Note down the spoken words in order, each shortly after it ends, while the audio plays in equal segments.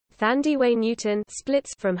Thandiwe Newton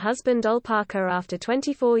splits from husband Ol Parker after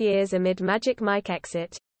 24 years amid Magic Mike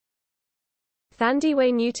exit.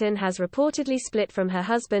 Thandiwe Newton has reportedly split from her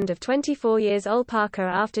husband of 24 years Ol Parker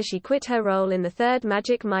after she quit her role in the third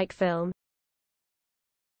Magic Mike film.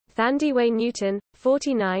 Thandiwe Newton,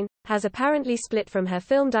 49, has apparently split from her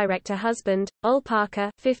film director husband, Ol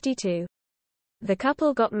Parker, 52. The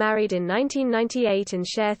couple got married in 1998 and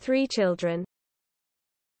share 3 children.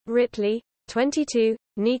 Ripley, 22,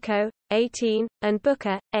 Nico, 18, and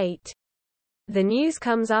Booker, 8. The news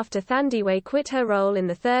comes after Thandiwe quit her role in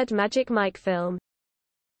the third Magic Mike film.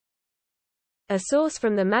 A source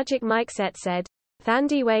from the Magic Mike set said,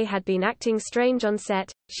 Thandiwe had been acting strange on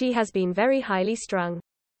set, she has been very highly strung.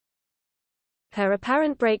 Her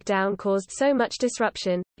apparent breakdown caused so much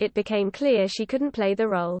disruption, it became clear she couldn't play the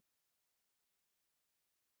role.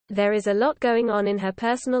 There is a lot going on in her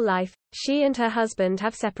personal life, she and her husband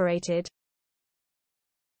have separated.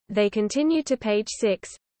 They continued to page 6,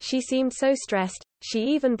 she seemed so stressed, she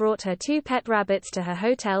even brought her 2 pet rabbits to her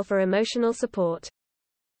hotel for emotional support.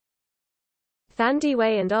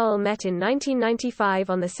 Thandiwe and Ol met in 1995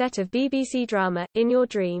 on the set of BBC drama, In Your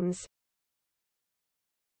Dreams.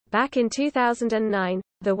 Back in 2009,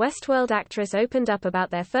 the Westworld actress opened up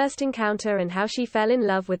about their first encounter and how she fell in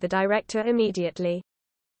love with the director immediately.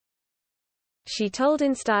 She told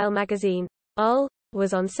InStyle magazine, Ol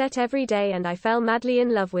was on set every day and I fell madly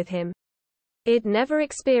in love with him. I'd never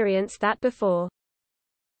experienced that before.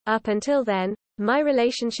 Up until then, my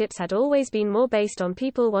relationships had always been more based on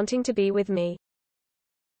people wanting to be with me.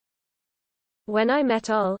 When I met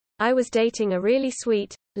Ol, I was dating a really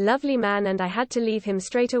sweet, lovely man and I had to leave him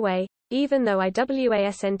straight away, even though I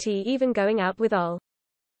wasn't even going out with Ol.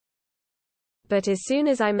 But as soon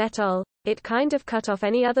as I met Ol, it kind of cut off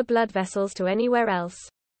any other blood vessels to anywhere else.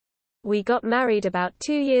 We got married about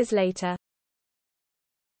 2 years later.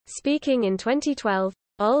 Speaking in 2012,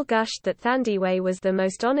 Ol gushed that Thandiwe was the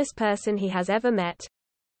most honest person he has ever met.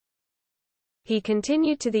 He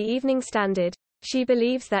continued to the Evening Standard, she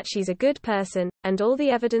believes that she's a good person, and all the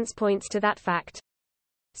evidence points to that fact.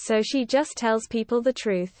 So she just tells people the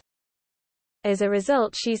truth. As a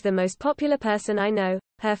result, she's the most popular person I know,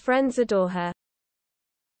 her friends adore her.